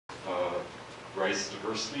rice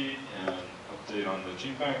diversity and update on the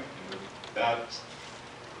Genebank. And with that,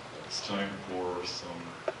 it's time for some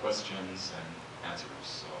questions and answers.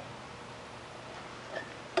 So.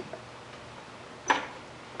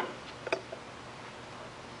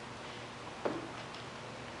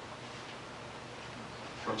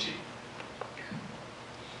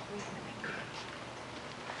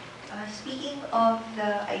 Speaking of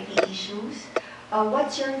the IP issues,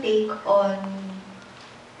 what's your take on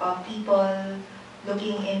people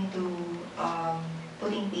looking into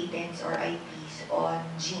putting patents or IPs on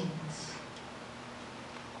genes?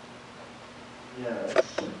 Yeah,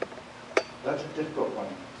 that's a difficult one.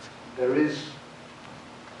 There is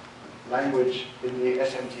language in the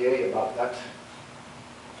SMTA about that,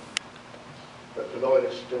 but the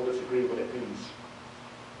lawyers still disagree what it means.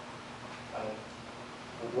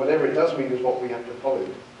 Whatever it does mean is what we have to follow,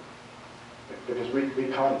 because we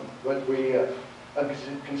can't, when we are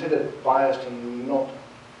considered biased and not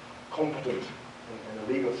competent in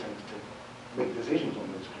a legal sense to make decisions on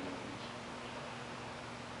those kind of things.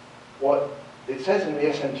 What it says in the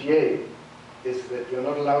SMTA is that you're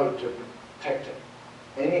not allowed to protect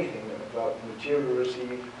anything about the material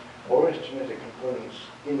received or its genetic components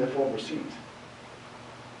in the form received.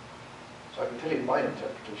 So I can tell you my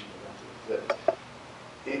interpretation of that is that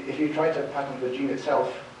if you try to patent the gene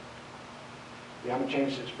itself, you haven't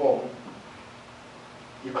changed its form,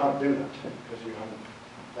 you can't do that because you haven't,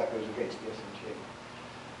 that goes against the SMTA.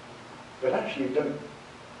 But actually you don't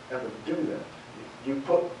ever do that. You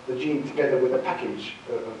put the gene together with a package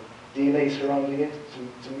of DNA surrounding it,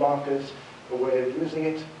 some markers, a way of using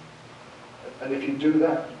it, and if you do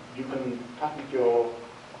that, you can patent your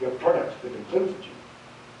product that includes the gene.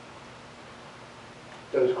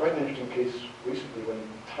 There was quite an interesting case recently when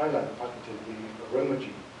Thailand patented the aroma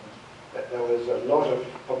gene. There was a lot of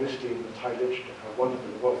publicity in the Thai literature how wonderful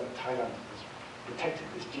it was that Thailand has protected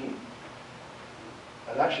this gene.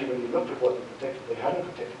 And actually, when you looked at what they protected, they hadn't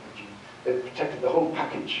protected the gene. They protected the whole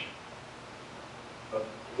package of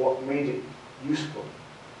what made it useful,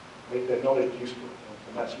 made their knowledge useful.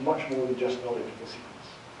 And that's much more than just knowledge of the sequence.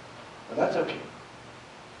 And that's okay.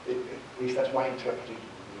 At least that's my interpretation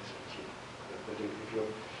of the SMT. That if you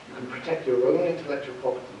can protect your own intellectual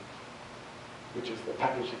property, which is the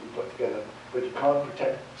package that you put together, but you can't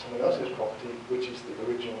protect someone else's property, which is the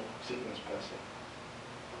original sequence per se.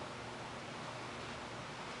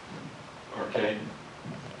 Okay.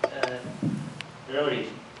 Rory,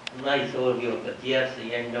 nice overview of the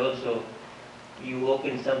TRC, and also you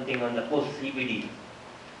opened something on the post-CBD,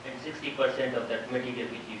 and 60% of that material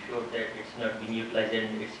which you showed that it's not being utilized,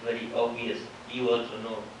 and it's very obvious. You also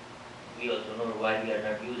know, we also know why we are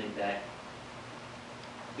not using that.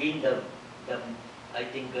 Being I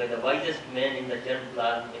think the wisest man in the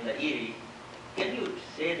germplasm in the IRRI, can you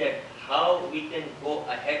say that how we can go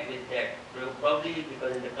ahead with that? Probably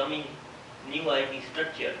because in the coming new IP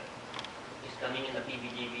structure is coming in the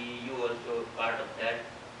PBGB, you also part of that.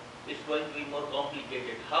 It's going to be more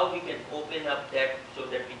complicated. How we can open up that so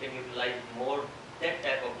that we can utilize more that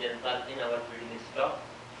type of germplasm in our breeding stock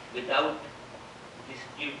without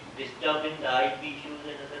disturbing the IP issues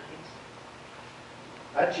and other things?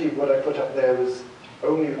 Actually, what I put up there was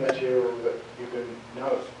only the material that you can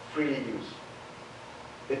now freely use.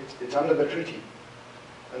 It's under the treaty,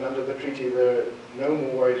 and under the treaty there are no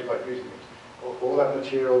more worries about using it. All that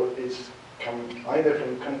material is come either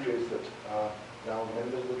from countries that are now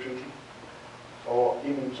members of the treaty, or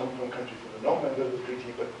even some from countries that are not members of the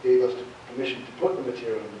treaty but gave us permission to put the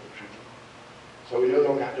material under the treaty. So we no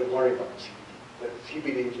longer have to worry about the CBD. The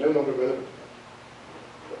CBD is no longer relevant.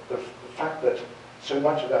 The fact that so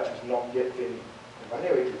much of that has not yet been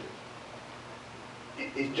evaluated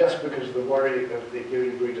is just because of the worry of the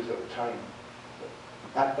IRRI breeders at the time.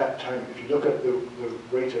 At that time, if you look at the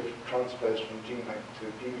rate of transfers from Genebank to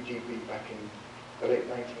PBGB back in the late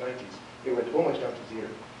 1990s, it went almost down to zero.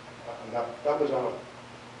 And that was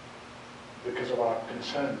because of our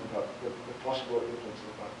concern about the possible influence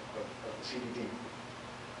of the CBD.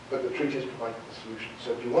 But the treaties provided the solution.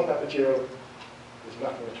 So if you want that material, there's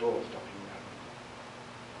nothing at all stopping you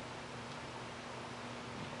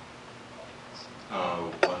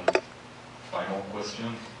now. One final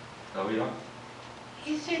question, Elia?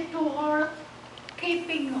 Is it worth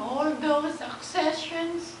keeping all those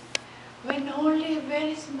accessions when only a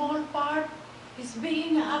very small part is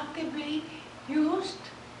being actively used?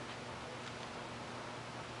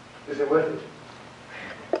 Is it worth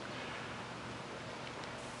it?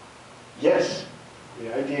 Yes,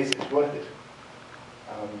 the idea is it's worth it.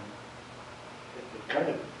 It kind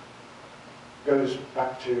of goes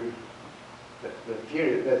back to the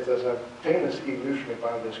theory that there's a famous evolutionary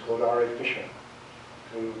biologist called R.A. Fisher,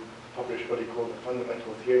 who published what he called the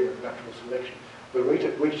fundamental theory of natural selection. The rate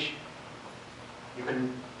at which you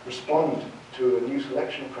can respond to a new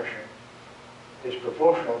selection pressure is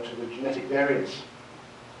proportional to the genetic variance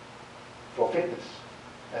for fitness.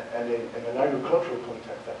 And in an agricultural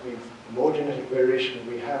context, that means the more genetic variation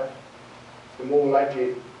we have, the more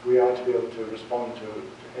likely we are to be able to respond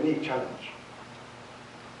to any challenge.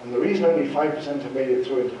 And the reason only 5% have made it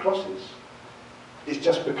through into crosses is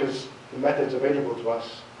just because the methods available to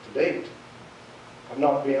us to date have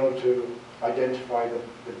not been able to identify the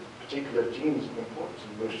particular genes of importance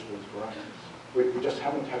in most of those varieties. We just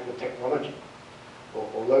haven't had the technology.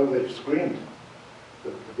 Although they've screened,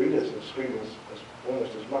 the breeders have screened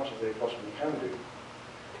almost as much as they possibly can do,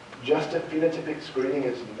 just a phenotypic screening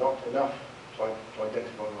is not enough to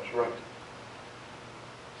identify what's right.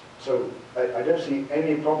 So I don't see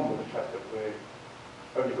any problem with the fact that we've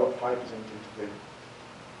only got 5%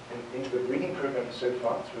 into the breeding program so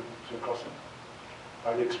far through crossing.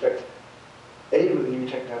 I'd expect, A, with the new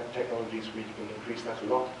technologies, we can increase that a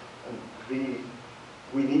lot, and B,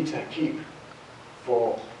 we need to keep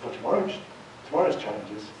for tomorrow's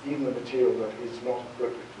challenges, even the material that is not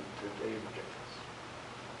appropriate to today's objectives.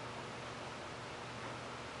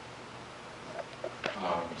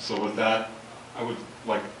 So with that, I would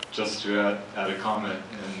like just to add a comment.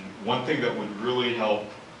 And one thing that would really help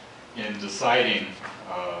in deciding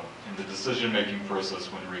in the decision-making process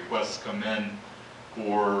when requests come in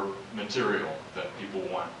for material that people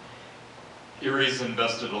want. IRRI's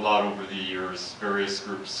invested a lot over the years, various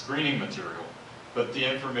groups screening material, but the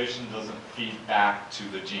information doesn't feed back to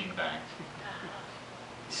the gene bank.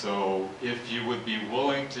 So if you would be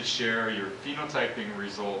willing to share your phenotyping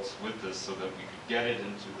results with us so that we could get it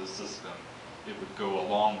into the system, it would go a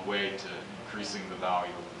long way to increasing the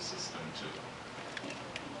value of the system too.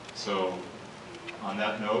 So on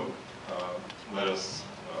that note, let us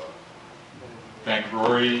thank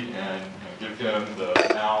Rory and give him the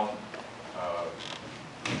now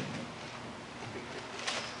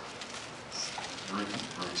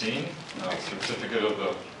routine certificate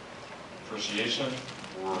of appreciation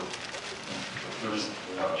for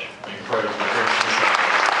being part of the first